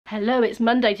Hello, it's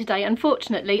Monday today.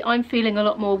 Unfortunately, I'm feeling a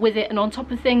lot more with it and on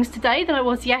top of things today than I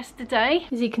was yesterday.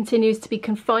 Izzy continues to be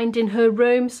confined in her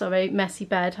room. Sorry, messy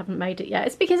bed, haven't made it yet.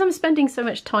 It's because I'm spending so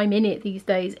much time in it these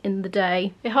days in the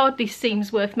day. It hardly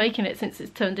seems worth making it since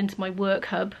it's turned into my work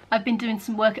hub. I've been doing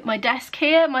some work at my desk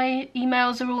here. My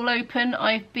emails are all open.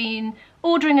 I've been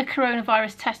ordering a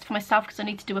coronavirus test for myself because I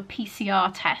need to do a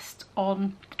PCR test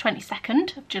on the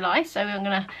 22nd of July, so I'm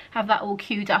going to have that all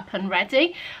queued up and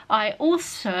ready. I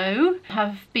also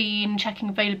have been checking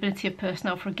availability of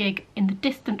personnel for a gig in the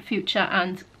distant future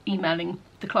and emailing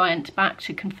the client back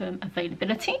to confirm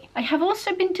availability. I have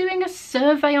also been doing a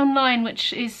survey online,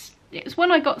 which is, it's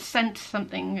one I got sent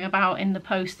something about in the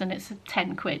post, and it's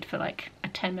 10 quid for like a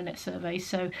 10-minute survey,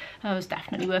 so that was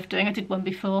definitely worth doing. I did one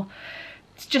before.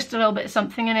 It's just a little bit of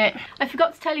something in it. I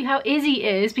forgot to tell you how Izzy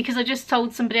is because I just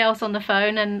told somebody else on the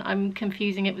phone and I'm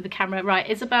confusing it with the camera. Right,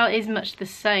 Isabel is much the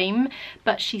same,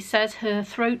 but she says her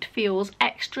throat feels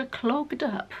extra clogged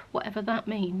up, whatever that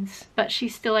means. But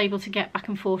she's still able to get back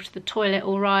and forth to the toilet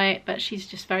all right, but she's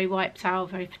just very wiped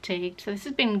out, very fatigued. So this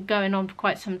has been going on for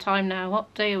quite some time now.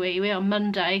 What day are we? We are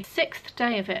Monday. 6th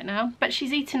day of it now. But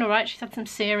she's eating all right. She's had some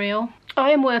cereal.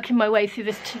 I am working my way through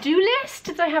this to-do list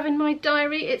that I have in my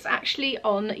diary. It's actually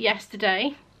on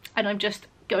yesterday, and I'm just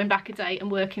going back a day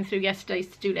and working through yesterday's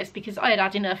to-do list because I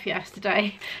had enough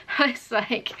yesterday. I was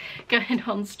like going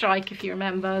on strike, if you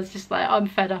remember. I was just like, I'm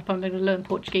fed up, I'm going to learn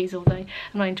Portuguese all day,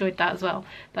 and I enjoyed that as well.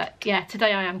 But yeah,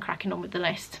 today I am cracking on with the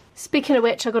list. Speaking of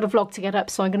which, I've got a vlog to get up,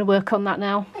 so I'm going to work on that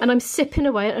now. And I'm sipping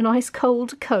away at an ice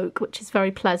cold Coke, which is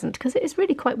very pleasant because it is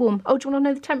really quite warm. Oh, do you want to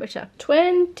know the temperature?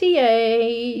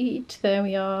 28, there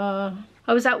we are.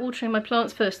 I was out watering my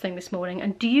plants first thing this morning,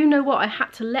 and do you know what? I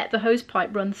had to let the hose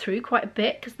pipe run through quite a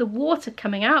bit because the water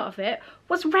coming out of it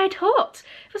was red hot.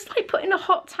 It was like putting a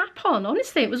hot tap on.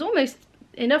 Honestly, it was almost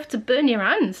enough to burn your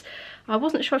hands. I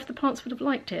wasn't sure if the plants would have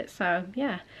liked it, so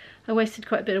yeah. I wasted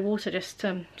quite a bit of water, just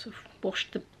sort of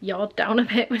washed the yard down a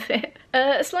bit with it.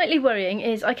 Slightly worrying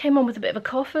is I came on with a bit of a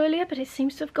cough earlier, but it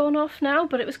seems to have gone off now,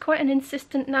 but it was quite an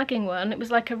insistent nagging one. It was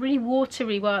like a really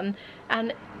watery one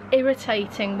and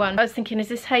irritating one. I was thinking, is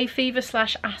this hay fever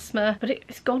 / asthma? But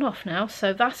it's gone off now,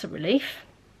 so that's a relief.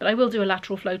 But I will do a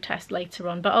lateral flow test later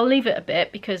on, but I'll leave it a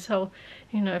bit because I'll,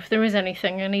 you know, if there is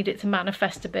anything, I need it to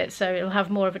manifest a bit so it'll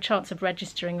have more of a chance of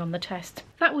registering on the test.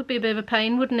 That would be a bit of a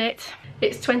pain, wouldn't it?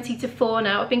 It's 20 to 4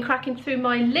 now. I've been cracking through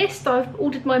my list. I've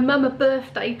ordered my mum a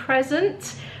birthday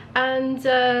present and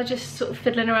just sort of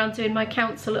fiddling around doing my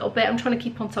counts a little bit. I'm trying to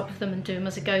keep on top of them and do them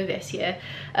as I go this year.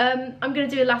 I'm going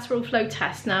to do a lateral flow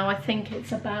test now. I think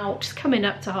it's about just coming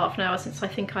up to half an hour since I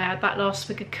think I had that last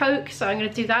swig of Coke, so I'm going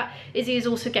to do that. Izzy is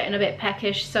also getting a bit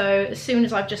peckish, so as soon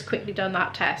as I've just quickly done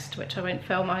that test, which I won't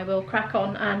film, I will crack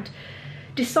on and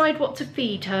decide what to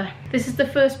feed her. This is the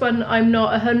first one I'm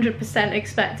not 100%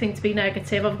 expecting to be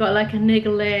negative. I've got like a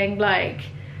niggling like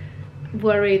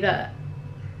worry that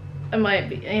I might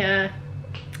be, yeah,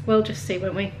 we'll just see,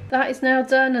 won't we? That is now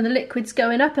done and the liquid's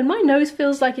going up and my nose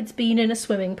feels like it's been in a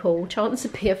swimming pool. Chance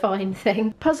would be a fine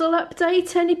thing. Puzzle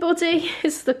update, anybody?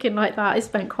 It's looking like that. I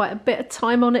spent quite a bit of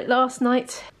time on it last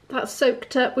night. That's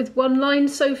soaked up with one line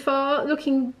so far.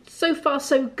 Looking so far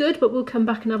so good, but we'll come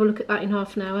back and have a look at that in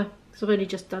half an hour. I've only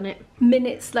just done it.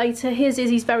 Minutes later, here's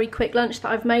Izzy's very quick lunch that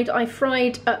I've made. I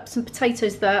fried up some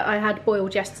potatoes that I had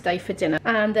boiled yesterday for dinner.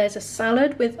 And there's a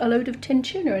salad with a load of tin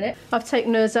tuna in it. I've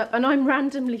taken hers up and I'm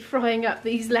randomly frying up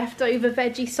these leftover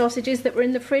veggie sausages that were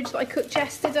in the fridge that I cooked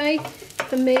yesterday.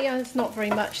 For me, there's not very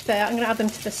much there. I'm going to add them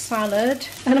to the salad.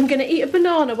 And I'm going to eat a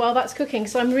banana while that's cooking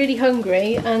because I'm really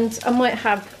hungry. And I might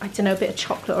have, I don't know, a bit of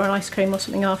chocolate or an ice cream or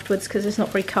something afterwards because it's not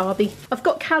very carby. I've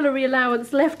got calorie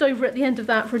allowance left over at the end of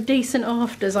that for a decent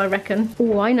afters, I reckon.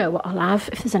 Oh, I know what I'll have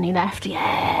if there's any left.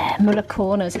 Yeah, Muller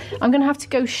Corners. I'm going to have to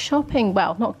go shopping.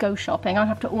 Well, not go shopping. I'll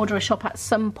have to order a shop at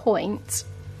some point.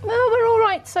 Well, we're all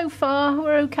right so far.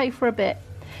 We're okay for a bit.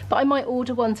 But I might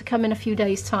order one to come in a few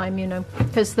days' time, you know,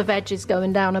 because the veg is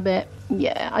going down a bit.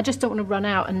 Yeah, I just don't want to run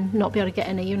out and not be able to get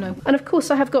any, you know. And of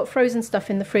course, I have got frozen stuff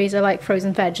in the freezer, like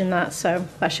frozen veg and that, so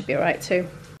that should be all right too.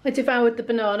 I devoured the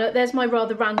banana. There's my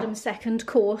rather random second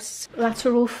course.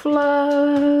 Lateral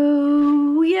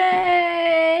flow.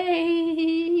 Yay!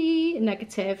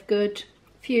 Negative. Good.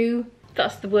 Phew.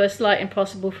 That's the worst lighting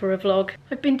possible for a vlog.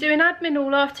 I've been doing admin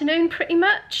all afternoon, pretty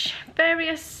much.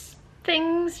 Various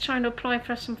things. Trying to apply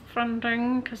for some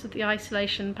funding because of the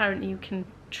isolation. Apparently you can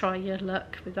try your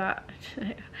luck with that.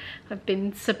 I've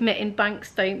been submitting bank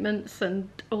statements and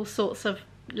all sorts of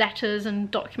letters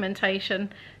and documentation,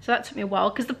 so that took me a while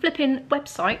because the flipping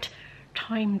website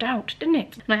timed out, didn't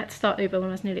it? And I had to start over when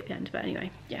I was nearly at the end, but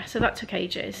anyway, yeah, so that took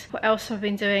ages. What else have I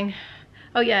been doing?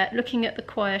 Oh yeah, looking at the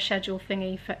choir schedule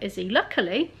thingy for Izzy.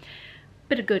 Luckily,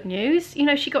 bit of good news, you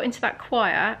know, she got into that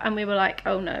choir and we were like,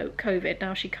 oh no, COVID,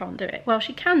 now she can't do it. Well,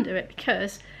 she can do it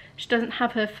because she doesn't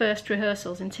have her first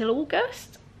rehearsals until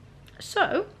August.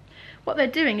 So what they're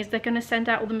doing is they're going to send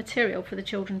out all the material for the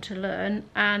children to learn,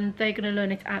 and they're going to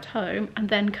learn it at home and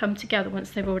then come together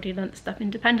once they've already learnt the stuff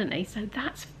independently. So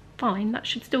that's fine, that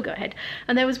should still go ahead.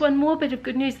 And there was one more bit of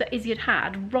good news that Izzy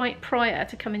had right prior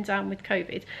to coming down with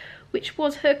COVID, which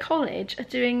was her college are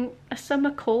doing a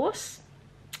summer course,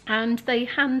 and they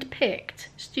hand-picked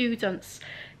students.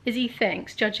 Izzy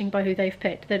thinks, judging by who they've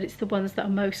picked, that it's the ones that are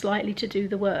most likely to do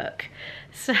the work.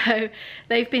 So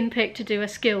they've been picked to do a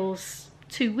skills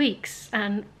 2 weeks,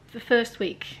 and the first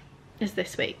week is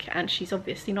this week, and she's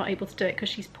obviously not able to do it because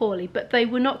she's poorly, but they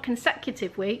were not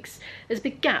consecutive weeks. There's a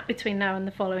big gap between now and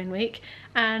the following week,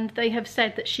 and they have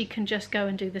said that she can just go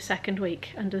and do the second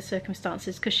week under the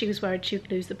circumstances, because she was worried she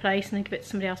would lose the place and then give it to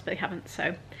somebody else, but they haven't.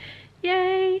 So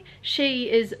yay, she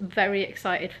is very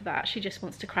excited for that. She just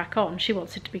wants to crack on. She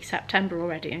wants it to be September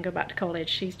already and go back to college.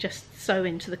 She's just so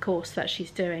into the course that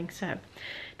she's doing, so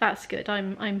that's good.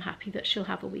 I'm happy that she'll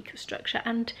have a week of structure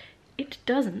and it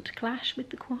doesn't clash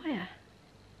with the choir.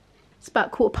 It's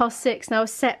about 6:15 now. I've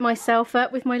set myself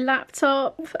up with my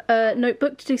laptop,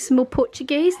 notebook to do some more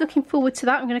Portuguese. Looking forward to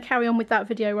that. I'm going to carry on with that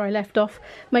video where I left off.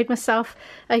 Made myself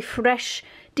a fresh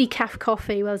decaf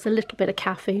coffee. Well, there's a little bit of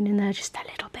caffeine in there, just a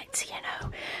little bit, you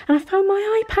know. And I found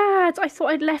my iPad. I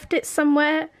thought I'd left it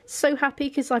somewhere. So happy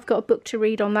because I've got a book to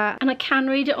read on that. And I can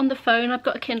read it on the phone. I've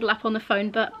got a Kindle app on the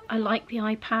phone, but I like the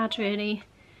iPad really.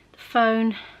 The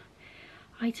phone,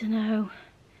 I don't know.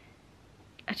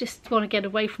 I just want to get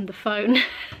away from the phone.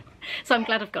 So I'm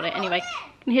glad I've got it. Anyway,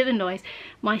 you can hear the noise.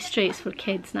 My street's full of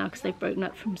kids now because they've broken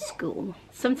up from school.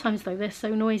 Sometimes though, they're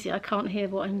so noisy I can't hear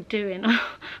what I'm doing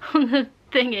on the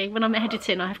thingy. When I'm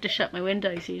editing, I have to shut my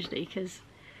windows usually because,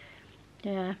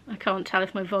 yeah, I can't tell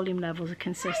if my volume levels are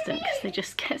consistent because they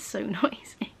just get so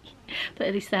noisy. But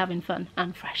at least they're having fun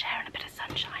and fresh air and a bit of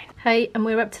sunshine. Hey, and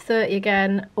we're up to 30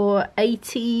 again, or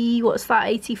 80, what's that,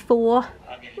 84?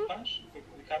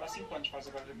 Há 5 anos, faz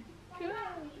agora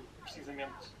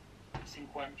precisamente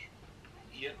 5 anos,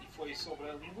 e foi sobre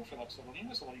a língua, foi logo sobre a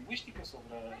língua, sobre a linguística,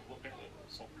 sobre a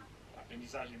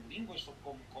aprendizagem de línguas, sobre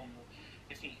como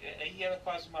enfim, aí era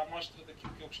quase uma amostra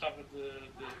daquilo que eu gostava de...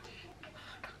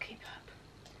 Keep up.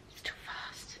 It's too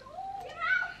fast.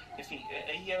 Enfim,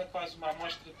 aí era quase uma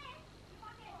amostra...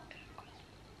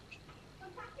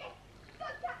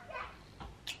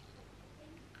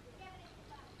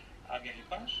 A Guerra e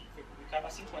Paz foi publicada há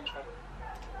 5 anos,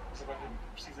 mas agora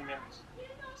precisamente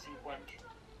 5 anos.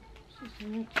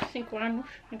 5 anos,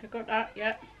 I think I got that,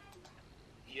 yeah.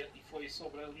 E foi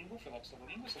sobre a língua, foi logo sobre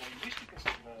a língua, sobre a linguística,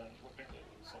 sobre a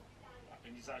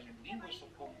aprendizagem de línguas,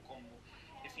 sobre como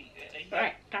enfim, aí...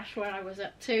 Right, that's where I was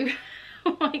up to.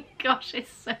 Oh my gosh,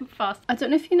 it's so fast. I don't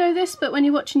know if you know this, but when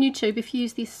you're watching YouTube, if you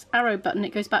use this arrow button,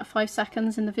 it goes back 5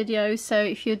 seconds in the video. So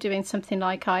if you're doing something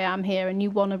like I am here and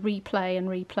you want to replay and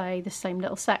replay the same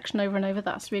little section over and over,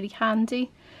 that's really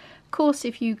handy. Of course,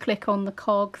 if you click on the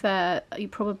cog there, you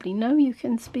probably know you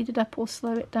can speed it up or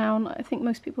slow it down. I think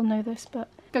most people know this, but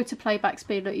go to playback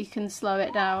speed, you can slow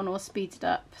it down or speed it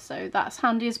up. So that's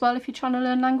handy as well if you're trying to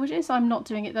learn languages. I'm not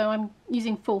doing it though, I'm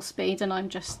using full speed and I'm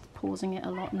just pausing it a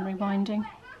lot and rewinding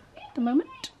at the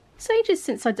moment. It's ages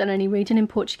since I'd done any reading in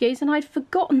Portuguese and I'd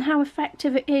forgotten how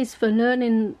effective it is for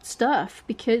learning stuff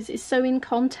because it's so in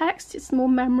context, it's more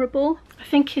memorable. I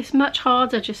think it's much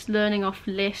harder just learning off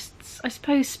lists. I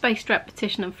suppose spaced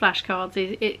repetition and flashcards,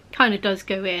 it kind of does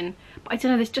go in, but I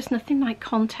don't know, there's just nothing like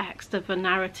context of a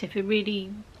narrative.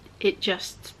 It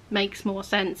just makes more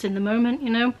sense in the moment,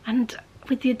 you know? And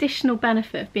with the additional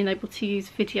benefit of being able to use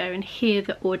video and hear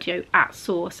the audio at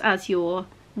source as you're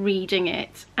reading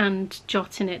it and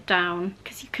jotting it down,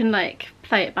 because you can like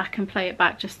play it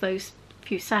back just those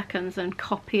few seconds and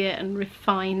copy it and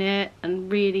refine it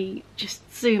and really just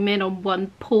zoom in on one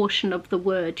portion of the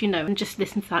word, you know, and just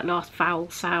listen to that last vowel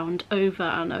sound over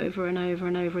and over and over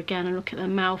and over again and look at the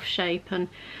mouth shape, and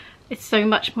it's so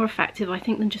much more effective I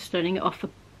think than just learning it off a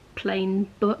plain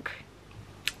book,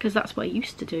 because that's what I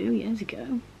used to do years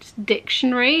ago, just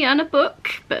dictionary and a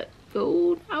book, but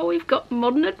oh, now we've got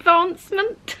modern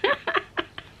advancement.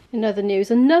 In other news,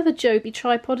 another JOBY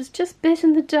tripod has just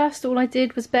bitten the dust. All I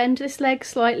did was bend this leg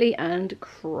slightly and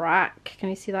crack. Can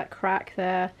you see that crack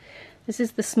there? This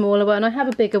is the smaller one. I have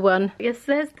a bigger one. Yes,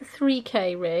 there's the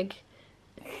 3K rig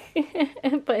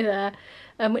by there,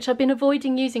 which I've been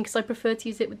avoiding using because I prefer to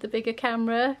use it with the bigger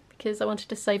camera because I wanted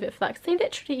to save it for that.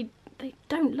 Because they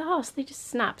don't last. They just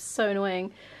snap. So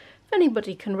annoying. If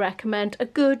anybody can recommend a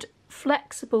good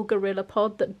flexible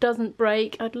GorillaPod that doesn't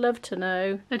break? I'd love to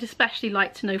know. I'd especially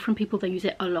like to know from people that use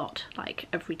it a lot, like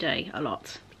every day, a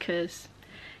lot, because,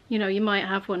 you know, you might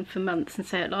have one for months and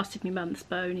say it lasted me months,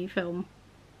 but only film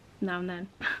now and then,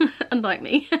 unlike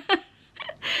me.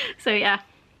 So yeah,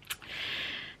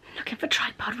 looking for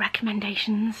tripod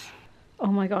recommendations. Oh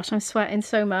my gosh, I'm sweating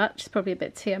so much. It's probably a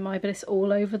bit TMI, but it's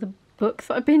all over the book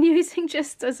that I've been using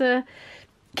just as a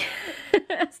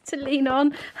to lean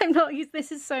on. I'm not used.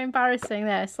 This is so embarrassing.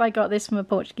 This, I got this from a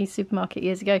Portuguese supermarket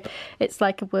years ago. It's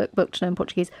like a workbook to learn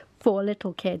Portuguese for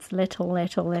little kids, little.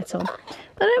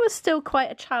 But it was still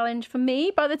quite a challenge for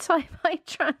me by the time I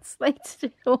translated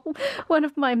it all. One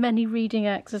of my many reading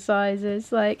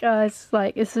exercises. Like, it's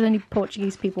like, this is only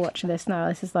Portuguese people watching this now.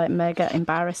 This is like mega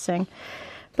embarrassing.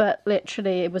 But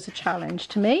literally it was a challenge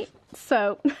to me.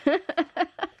 So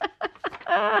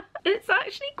it's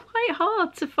actually quite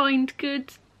hard to find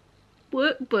good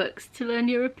workbooks to learn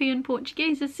European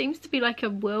Portuguese. There seems to be like a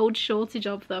world shortage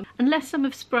of them, unless some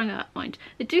have sprung up. Mind,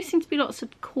 there do seem to be lots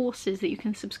of courses that you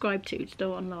can subscribe to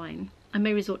do online. I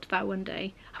may resort to that one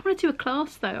day. I want to do a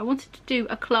class though. I wanted to do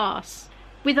a class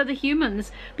with other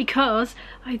humans because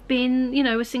I've been, you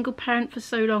know, a single parent for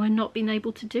so long and not been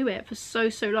able to do it for so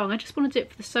long. I just want to do it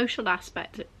for the social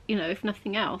aspect, you know, if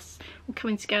nothing else. We're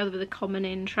coming together with a common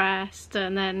interest,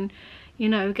 and then, you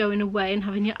know, going away and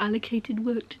having your allocated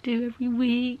work to do every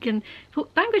week. And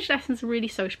language lessons are really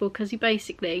sociable because you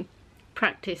basically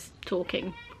practice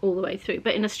talking all the way through,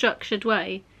 but in a structured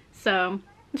way. So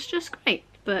it's just great.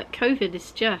 But COVID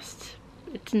is just,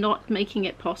 it's not making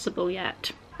it possible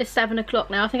yet. It's 7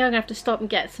 o'clock now. I think I'm gonna have to stop and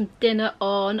get some dinner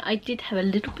on. I did have a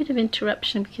little bit of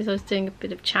interruption because I was doing a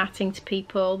bit of chatting to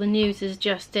people. The news is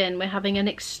just in. We're having an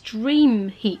extreme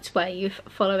heat wave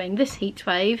following this heat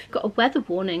wave. Got a weather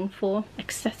warning for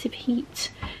excessive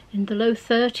heat in the low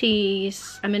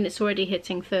 30s. I mean, it's already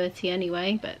hitting 30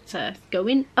 anyway, but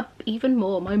going up even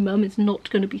more. My mum is not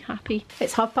going to be happy.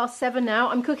 It's 7:30 now.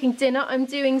 I'm cooking dinner. I'm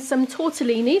doing some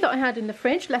tortellini that I had in the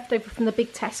fridge, left over from the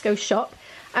big Tesco shop.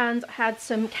 And I had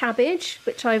some cabbage,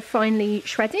 which I've finally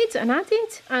shredded and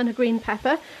added, and a green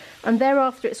pepper. And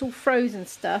thereafter it's all frozen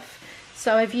stuff.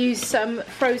 So I've used some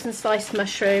frozen sliced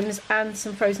mushrooms and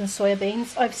some frozen soya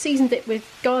beans. I've seasoned it with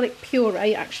garlic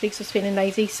puree, actually, because I was feeling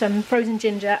lazy, some frozen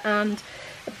ginger and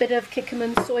a bit of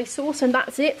Kikkoman soy sauce, and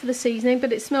that's it for the seasoning,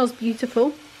 but it smells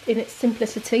beautiful in its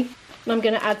simplicity. And I'm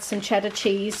going to add some cheddar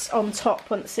cheese on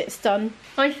top once it's done.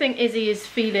 I think Izzy is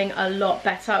feeling a lot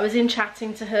better. I was in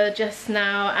chatting to her just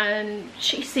now and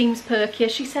she seems perkier.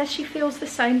 She says she feels the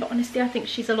same, but honestly I think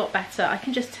she's a lot better. I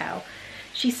can just tell.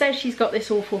 She says she's got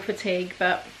this awful fatigue,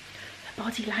 but her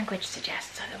body language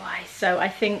suggests otherwise. So I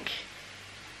think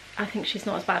she's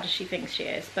not as bad as she thinks she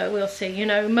is, but we'll see. You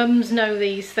know, mums know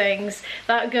these things.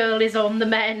 That girl is on the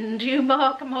mend, you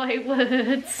mark my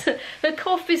words. Her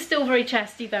cough is still very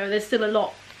chesty though. There's still a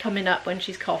lot coming up when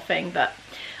she's coughing, but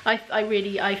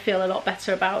I feel a lot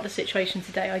better about the situation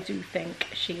today. I do think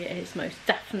she is most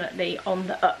definitely on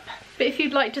the up. But if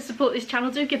you'd like to support this channel,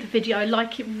 do give the video a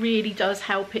like. It really does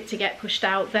help it to get pushed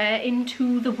out there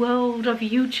into the world of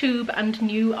YouTube and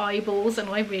new eyeballs, and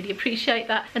I really appreciate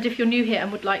that. And if you're new here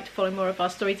and would like to follow more of our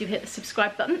stories, do hit the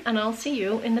subscribe button, and I'll see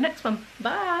you in the next one.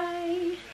 Bye!